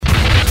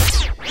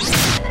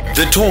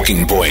The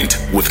Talking Point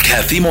with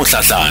Kathy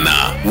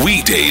Motlatlana.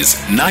 Weekdays,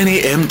 9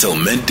 a.m. till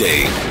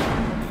midday.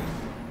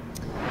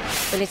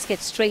 Well, let's get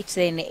straight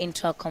then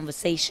into our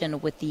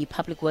conversation with the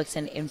Public Works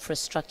and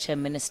Infrastructure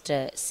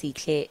Minister,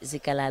 Sihle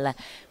Zikalala.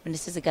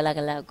 Minister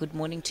Zikalala, good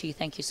morning to you.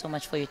 Thank you so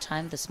much for your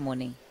time this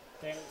morning.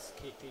 Thanks,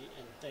 Katie,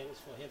 and thanks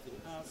for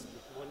having us.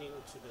 Good morning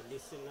to the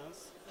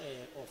listeners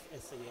of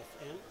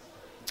SAFM.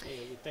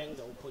 We thank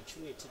the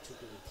opportunity to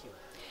be with you.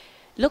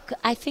 Look,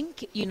 I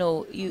think,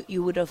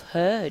 you would have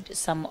heard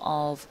some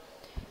of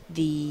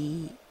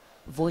the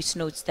voice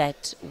notes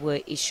that were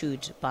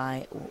issued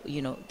by,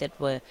 that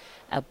were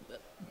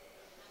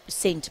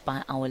sent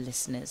by our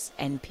listeners,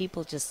 and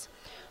people just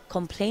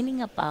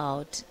complaining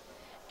about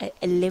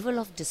a level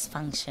of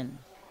dysfunction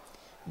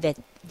that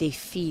they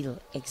feel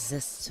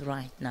exists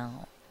right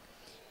now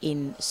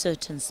in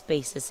certain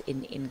spaces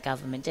in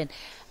government. And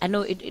I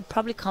know it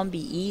probably can't be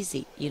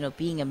easy,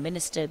 being a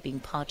minister, being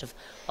part of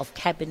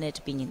cabinet,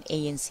 being an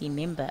ANC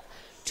member,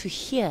 to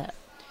hear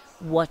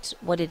what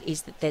it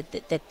is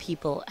that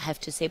people have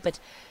to say. But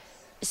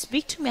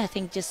speak to me, I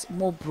think, just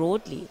more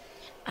broadly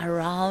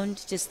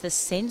around just the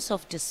sense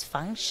of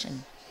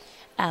dysfunction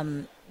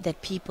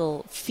that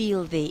people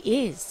feel there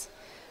is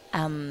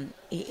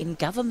in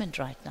government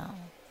right now.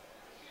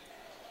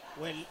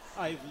 Well,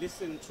 I've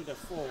listened to the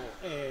four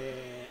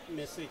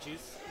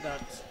messages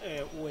that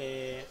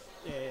were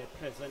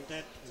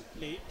presented and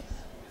played.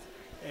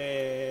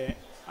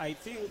 I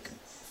think,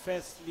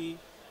 firstly,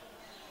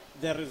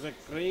 there is a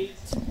great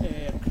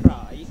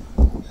cry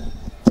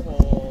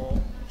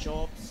for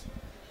jobs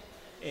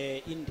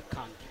in the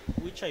country,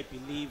 which I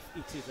believe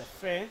it is a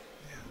fair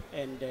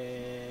and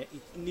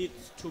it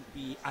needs to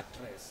be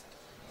addressed.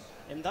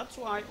 And that's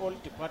why all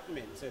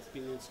departments have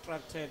been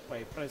instructed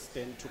by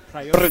President to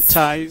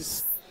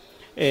prioritize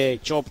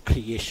job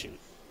creation.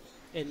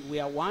 And we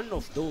are one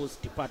of those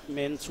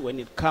departments when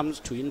it comes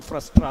to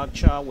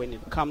infrastructure, when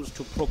it comes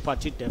to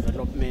property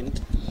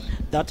development,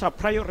 that are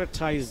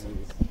prioritizing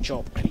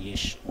job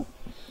creation.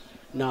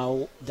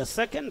 Now, the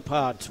second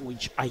part,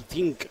 which I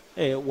think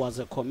was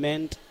a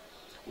comment,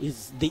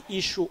 is the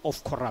issue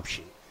of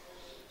corruption.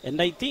 And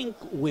I think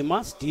we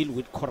must deal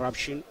with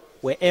corruption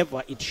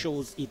wherever it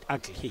shows it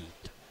ugly head.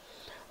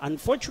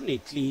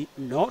 Unfortunately,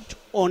 not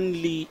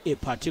only a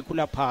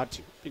particular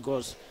party,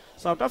 because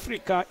South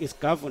Africa is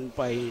governed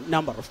by a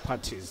number of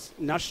parties.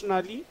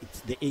 Nationally,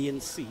 it's the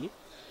ANC.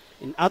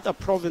 In other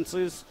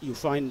provinces, you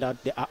find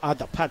that there are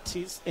other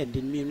parties, and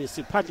in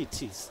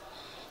municipalities,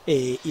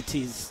 it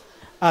is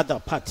other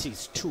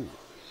parties too.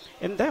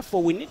 And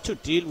therefore, we need to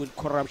deal with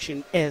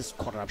corruption as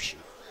corruption.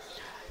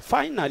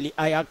 Finally,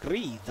 I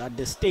agree that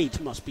the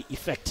state must be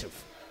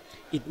effective.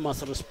 It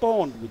must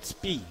respond with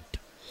speed.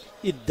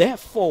 It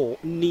therefore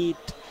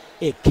needs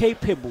a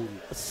capable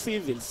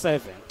civil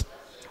servant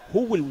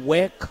who will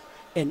work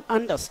and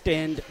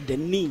understand the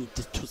need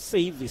to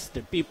service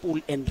the people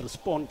and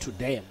respond to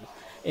them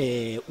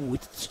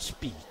with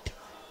speed.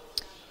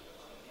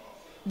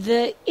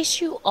 The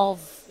issue of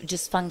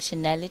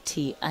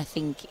dysfunctionality, I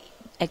think,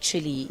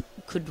 actually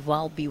could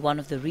well be one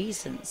of the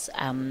reasons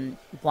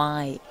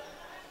why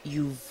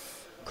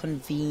you've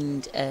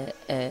convened a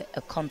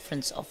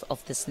conference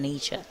of this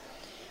nature,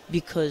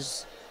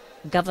 because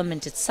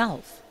government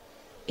itself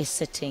is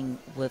sitting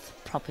with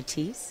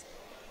properties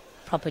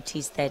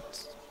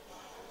that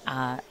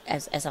are,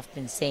 as I've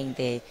been saying,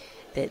 they've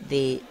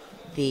been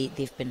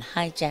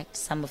hijacked.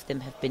 Some of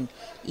them have been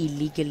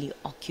illegally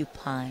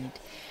occupied.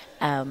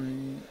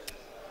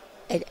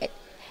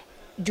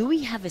 Do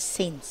we have a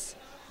sense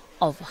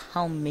of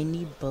how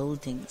many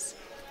buildings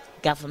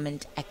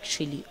government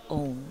actually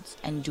owns,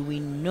 and do we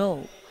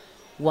know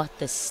what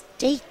the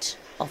state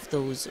of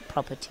those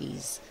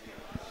properties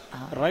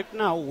are? Right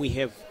now, we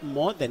have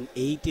more than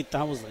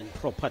 80,000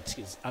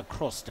 properties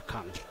across the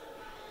country,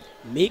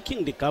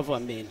 making the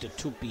government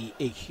to be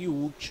a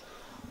huge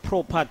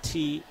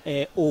property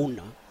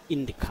owner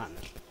in the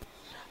country.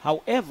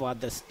 However,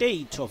 the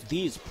state of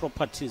these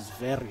properties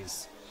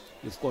varies.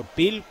 You've got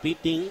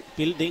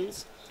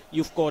buildings,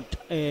 you've got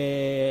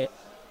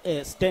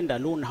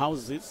standalone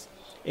houses,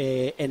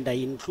 and I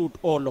include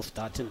all of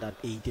that in that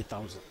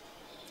 80,000.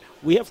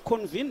 We have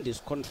convened this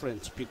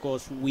conference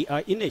because we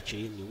are in a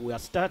journey. We are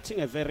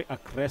starting a very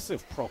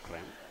aggressive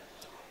program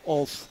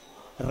of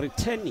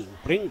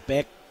bring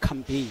back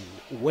campaign,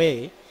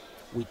 where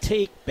we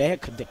take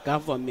back the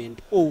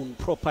government-owned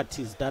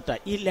properties that are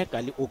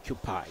illegally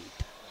occupied.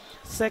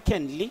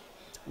 Secondly,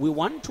 we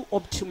want to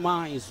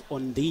optimize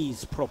on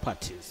these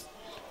properties.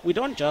 We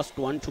don't just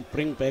want to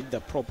bring back the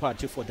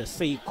property for the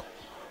sake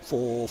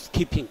of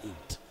keeping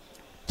it.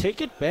 Take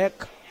it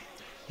back,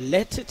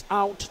 let it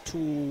out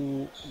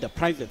to the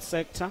private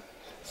sector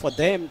for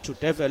them to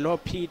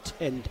develop it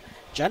and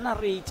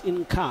generate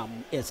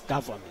income as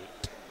government.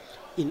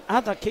 In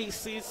other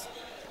cases,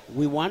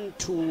 we want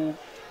to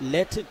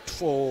let it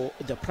for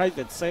the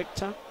private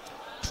sector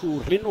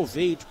to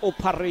renovate,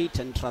 operate,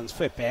 and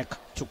transfer back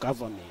to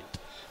government.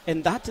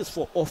 And that is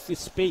for office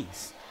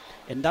space.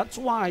 And that's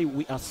why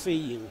we are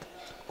saying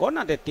Gone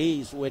are the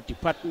days where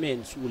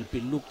departments will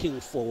be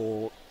looking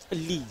for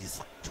lease,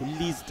 to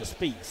lease the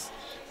space.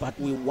 But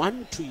we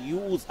want to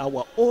use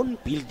our own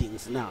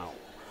buildings now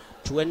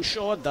to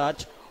ensure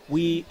that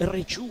we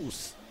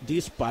reduce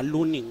this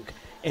ballooning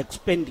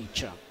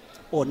expenditure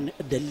on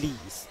the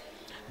lease.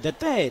 The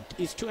third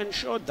is to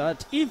ensure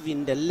that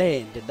even the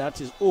land that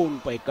is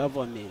owned by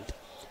government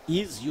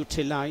is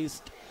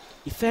utilized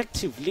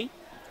effectively,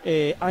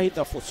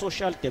 either for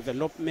social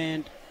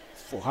development,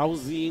 for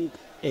housing,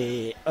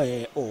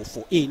 or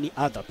for any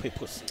other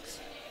purposes.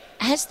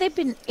 Has there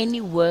been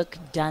any work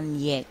done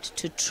yet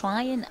to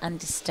try and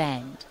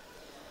understand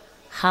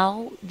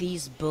how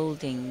these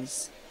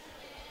buildings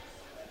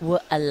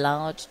were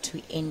allowed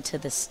to enter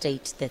the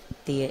state that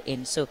they're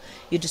in? So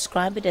you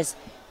describe it as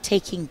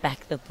taking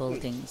back the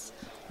buildings.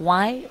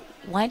 Why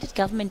did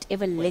government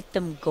ever let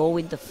them go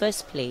in the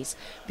first place?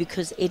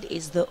 Because it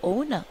is the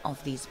owner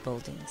of these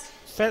buildings.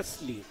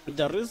 Firstly,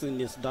 the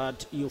reason is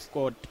that you've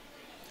got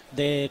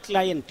the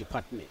client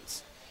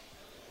departments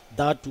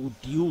that would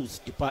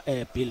use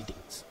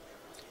buildings.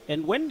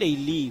 And when they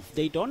leave,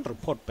 they don't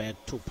report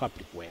back to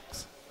public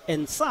works.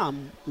 And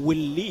some will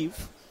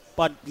leave,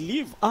 but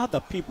leave other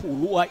people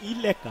who are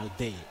illegal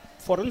there.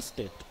 For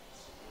instance,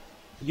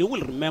 you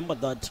will remember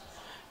that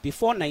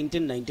before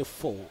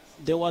 1994,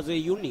 there was a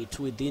unit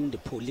within the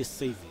police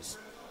service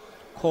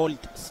called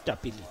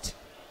Stability.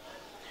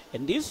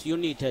 And this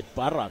unit had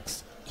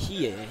barracks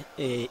here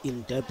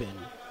in Durban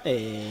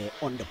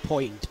on the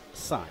Point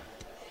side.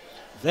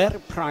 Very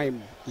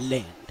prime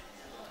land.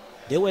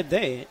 They were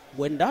there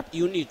when that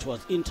unit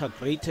was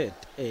integrated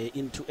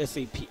into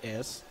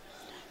SAPS.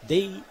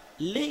 They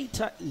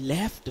later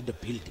left the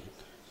building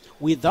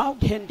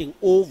without handing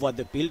over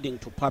the building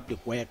to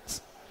public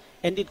works,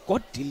 and it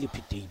got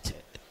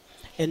dilapidated.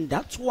 And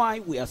that's why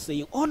we are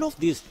saying all of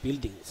these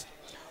buildings,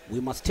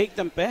 we must take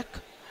them back,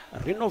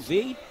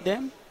 renovate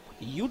them,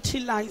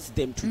 utilize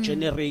them to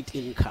generate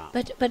income.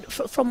 But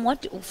from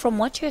what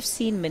you have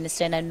seen,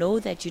 Minister, and I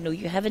know that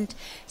you haven't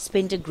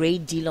spent a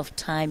great deal of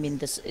time in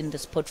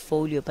this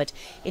portfolio, but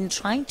in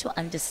trying to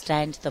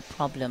understand the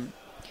problem,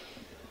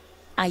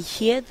 I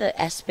hear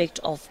the aspect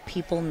of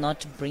people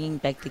not bringing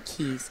back the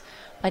keys,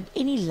 but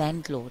any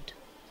landlord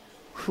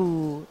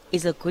who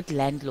is a good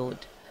landlord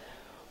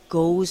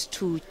goes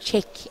to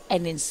check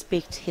and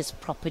inspect his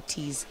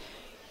properties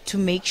to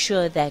make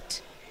sure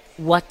that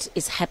what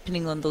is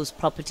happening on those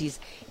properties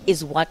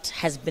is what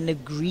has been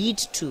agreed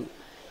to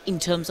in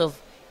terms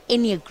of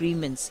any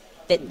agreements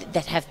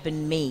that have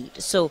been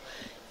made. So,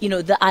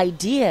 the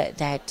idea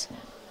that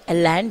a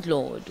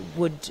landlord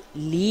would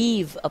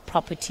leave a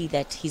property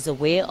that he's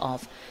aware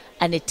of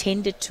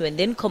unattended to and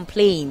then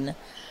complain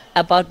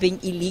about being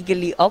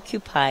illegally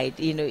occupied,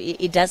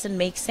 it doesn't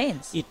make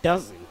sense. It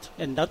doesn't.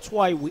 And that's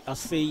why we are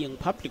saying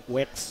public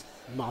works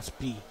must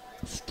be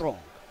strong.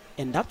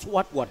 And that's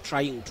what we're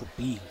trying to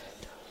build.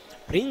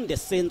 Bring the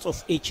sense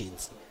of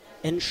agency,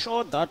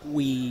 ensure that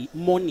we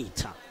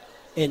monitor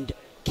and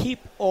keep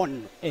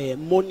on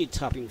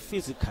monitoring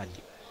physically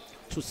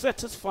to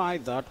satisfy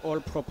that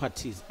all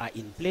properties are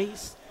in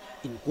place,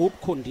 in good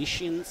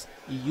conditions,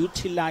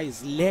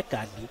 utilized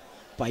legally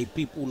by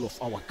people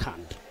of our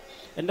country.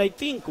 And I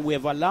think we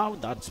have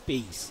allowed that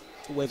space.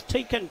 We have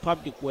taken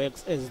public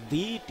works as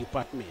the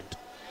department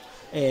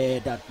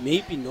that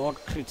may be not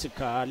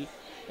critical.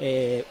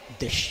 The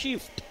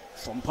shift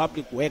from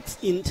public works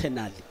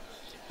internally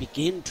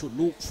begin to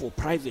look for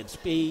private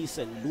space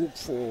and look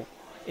for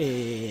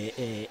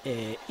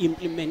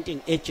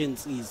implementing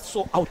agencies,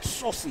 so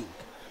outsourcing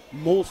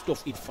most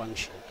of its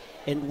function.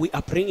 And we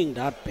are bringing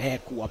that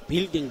back. We are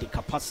building the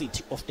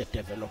capacity of the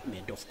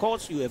development. Of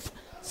course, you have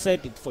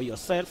said it for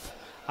yourself.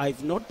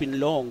 I've not been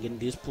long in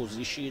this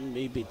position,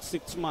 maybe it's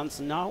 6 months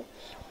now,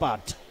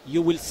 but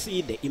you will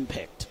see the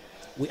impact.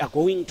 We are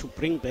going to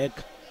bring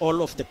back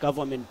all of the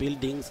government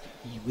buildings.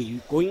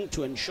 We're going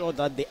to ensure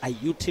that they are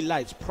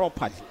utilized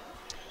properly.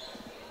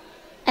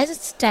 As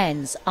it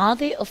stands, are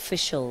there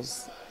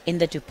officials in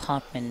the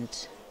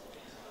department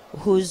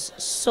whose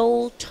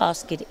sole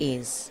task it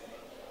is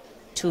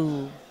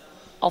to,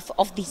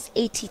 of these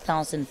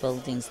 80,000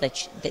 buildings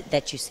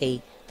that you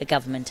say the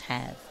government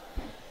have,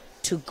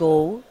 to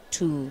go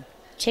to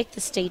check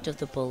the state of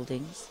the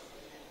buildings,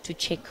 to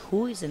check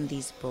who is in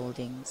these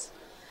buildings?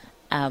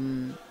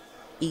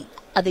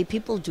 Are there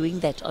people doing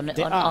that on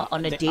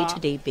a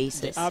day-to-day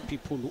basis? There are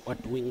people who are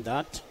doing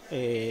that,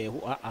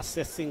 who are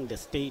assessing the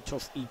state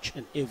of each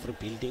and every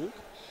building.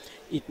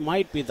 It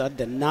might be that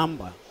the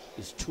number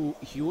is too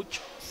huge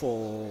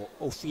for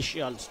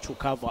officials to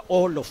cover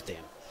all of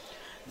them.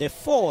 The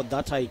 4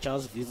 that I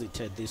just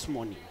visited this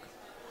morning,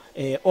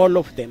 all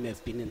of them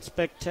have been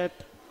inspected.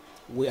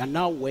 We are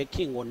now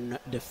working on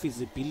the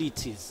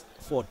feasibilities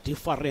for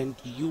different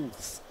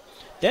use.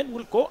 Then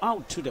we'll go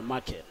out to the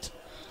market.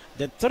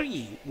 The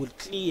 3 will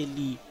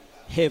clearly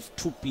have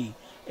to be,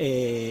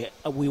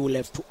 we will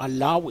have to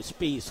allow a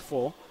space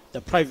for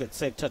the private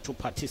sector to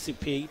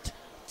participate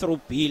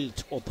through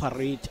build,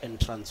 operate, and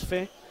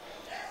transfer.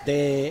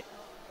 The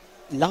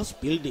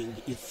last building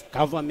is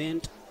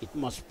government, It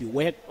must be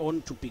worked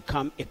on to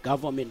become a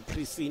government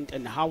precinct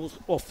and house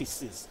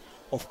offices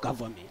of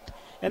government.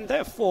 And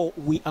therefore,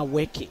 we are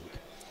working.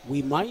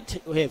 We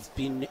might have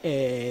been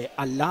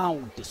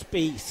allowed the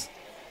space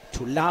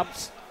to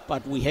lapse,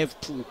 but we have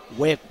to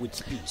work with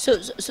speed.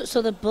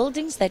 So the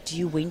buildings that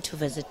you went to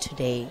visit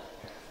today,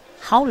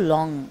 how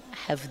long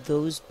have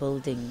those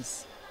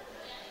buildings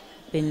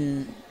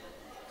been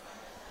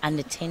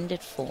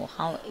unattended for?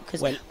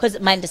 Because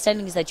my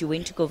understanding is that you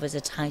went to go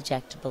visit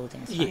hijacked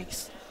buildings, right?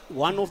 Yes.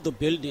 One of the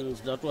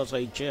buildings that was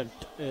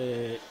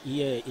hijacked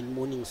here in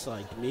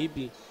Morningside,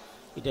 maybe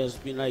it has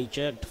been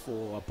hijacked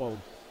for about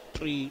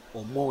 3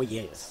 or more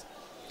years.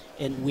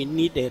 And we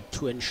needed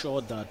to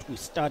ensure that we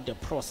start the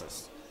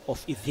process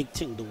of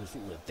evicting those who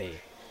were there.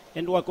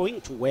 And we're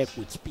going to work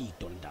with speed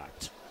on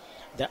that.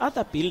 The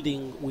other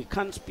building, we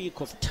can't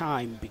speak of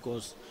time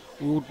because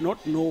we would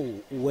not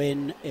know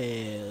when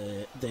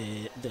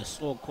the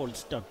so-called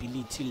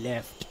stability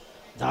left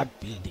that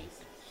building.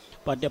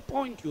 But the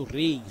point you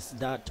raise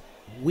that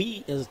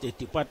we as the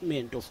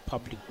Department of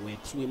Public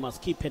Works, we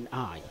must keep an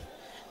eye,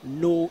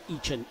 know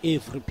each and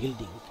every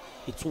building.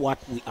 It's what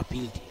we are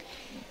building.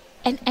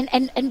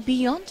 And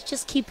beyond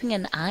just keeping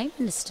an eye,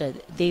 Minister,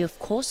 there of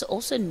course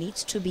also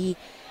needs to be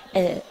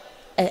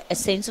a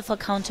sense of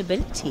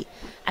accountability.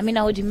 I mean,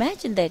 I would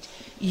imagine that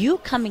you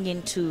coming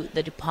into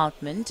the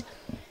department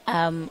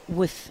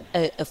with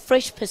a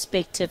fresh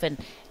perspective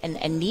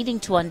and needing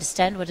to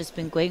understand what has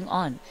been going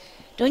on,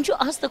 don't you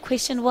ask the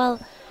question, well,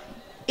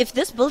 if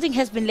this building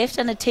has been left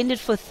unattended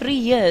for 3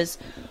 years,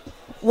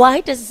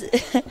 why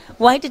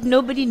did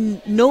nobody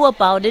know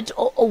about it,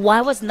 or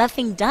why was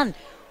nothing done?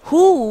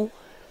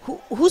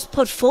 Whose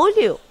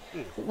portfolio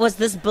was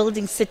this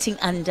building sitting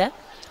under?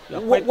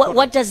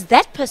 What does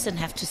that person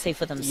have to say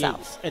for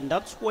themselves? Yes, and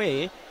that's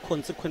where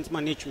consequence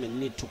management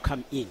need to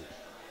come in,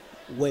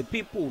 where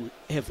people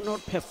have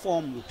not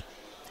performed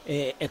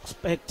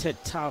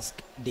expected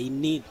task, they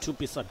need to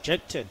be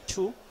subjected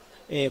to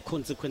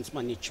consequence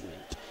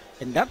management.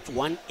 And that's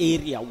one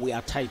area we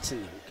are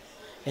tightening.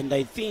 And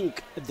I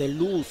think the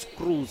loose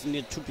screws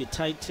need to be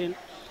tightened,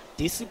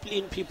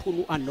 discipline people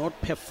who are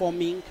not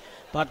performing,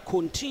 but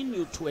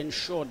continue to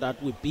ensure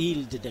that we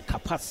build the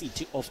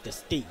capacity of the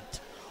state.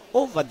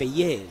 Over the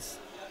years,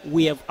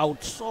 we have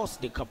outsourced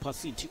the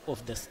capacity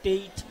of the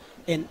state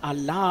and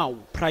allow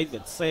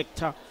private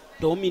sector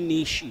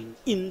domination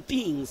in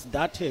things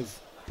that have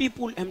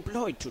people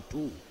employed to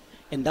do.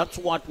 And that's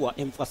what we're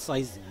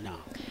emphasizing now.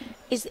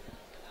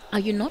 Are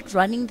you not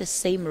running the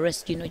same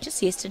risk? You know,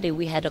 just yesterday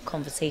we had a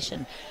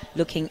conversation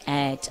looking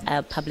at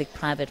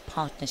public-private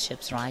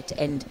partnerships, right?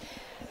 And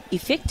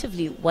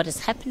effectively what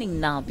is happening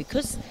now,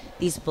 because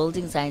these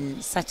buildings are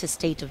in such a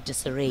state of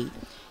disarray,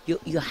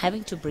 you're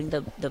having to bring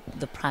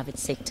the private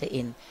sector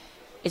in.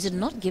 Is it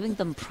not giving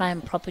them prime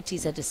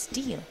properties at a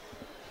steal?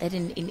 That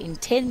in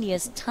 10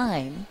 years'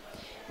 time,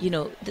 you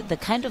know, the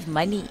kind of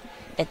money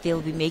that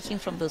they'll be making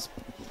from those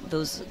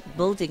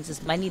buildings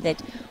is money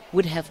that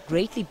would have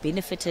greatly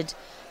benefited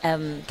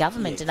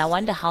government. Yes. And I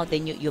wonder how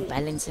then you're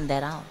balancing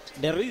that out.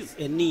 There is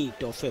a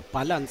need of a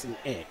balancing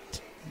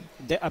act.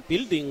 There are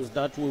buildings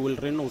that we will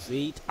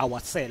renovate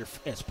ourselves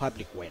as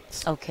public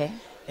works. Okay.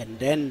 And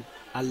then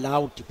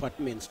allow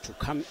departments to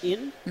come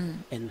in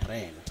and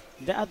rent.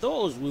 There are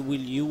those we will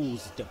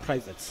use the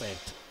private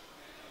sector.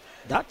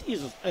 That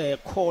is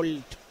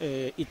called,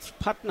 its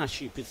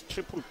partnership is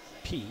Triple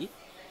P.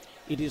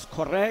 It is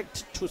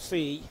correct to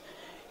say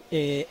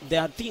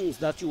there are things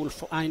that you will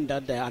find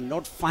that they are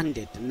not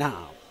funded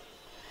now.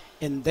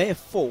 And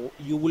therefore,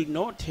 you will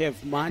not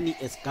have money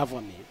as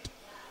government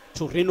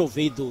to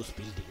renovate those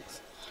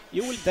buildings.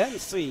 You will then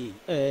say,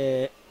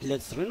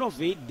 let's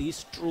renovate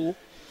this through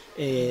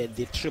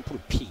the Triple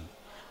P.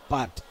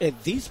 But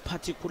at this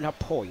particular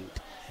point,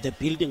 the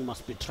building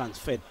must be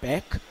transferred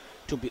back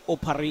to be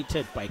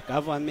operated by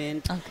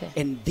government. Okay.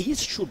 And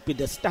this should be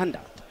the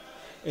standard.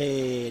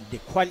 The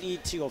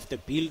quality of the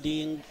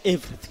building,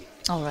 everything.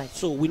 All right.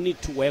 So we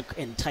need to work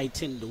and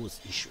tighten those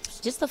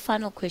issues. Just a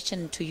final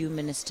question to you,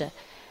 Minister.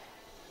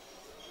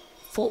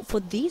 For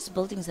these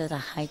buildings that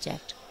are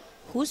hijacked,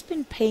 who's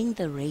been paying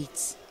the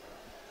rates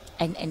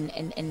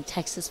and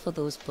taxes for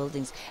those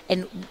buildings?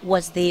 And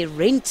was there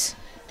rent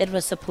that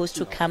was supposed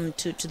to come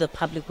to the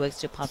Public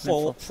Works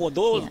Department? For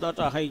those that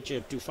are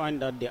hijacked, you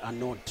find that they are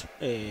not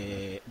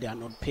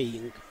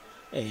paying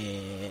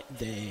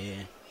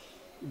the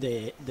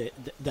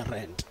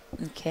rent.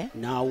 Okay.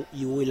 Now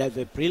you will have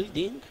a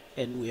building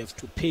and we have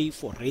to pay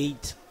for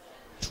rate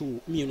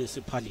to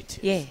municipalities.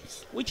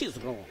 Yes. Which is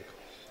wrong.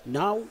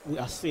 Now we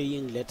are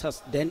saying let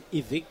us then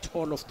evict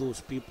all of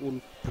those people,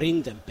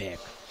 bring them back.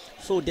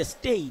 So the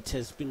state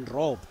has been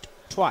robbed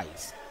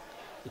twice.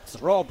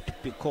 It's robbed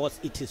because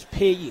it is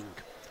paying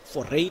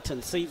for rate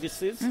and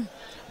services,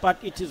 but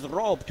it is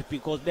robbed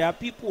because there are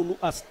people who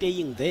are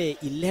staying there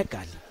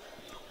illegally,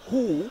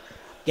 who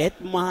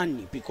get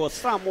money, because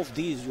some of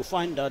these you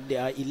find that they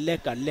are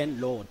illegal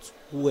landlords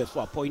who have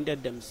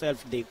appointed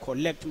themselves. They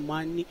collect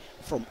money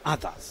from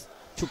others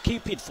to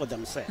keep it for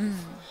themselves.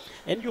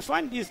 And you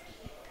find these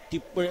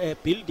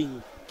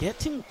building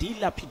getting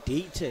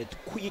dilapidated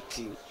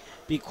quickly,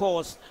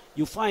 because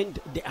you find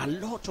there are a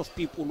lot of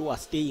people who are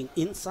staying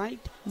inside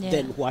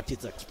than what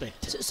is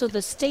expected. So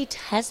the state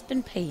has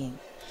been paying.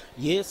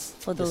 Yes,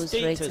 for the those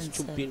state rates has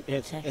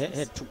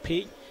had to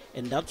pay,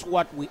 and that's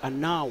what we are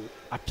now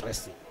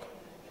addressing.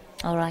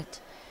 All right.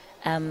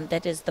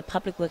 That is the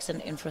Public Works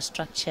and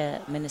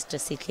Infrastructure Minister,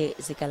 Sihle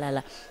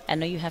Zikalala. I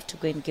know you have to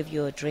go and give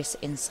your address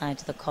inside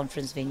the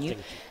conference venue.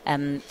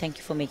 Thank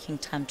you for making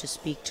time to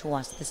speak to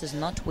us. This is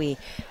not where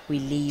we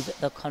leave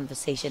the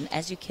conversation.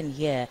 As you can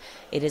hear,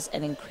 it is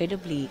an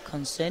incredibly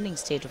concerning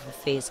state of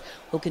affairs.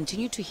 We'll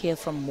continue to hear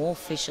from more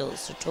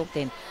officials to talk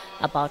then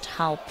about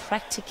how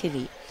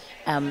practically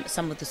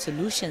some of the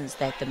solutions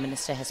that the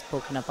minister has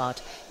spoken about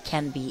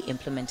can be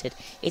implemented.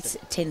 It's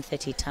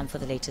 10:30, time for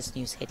the latest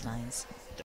news headlines.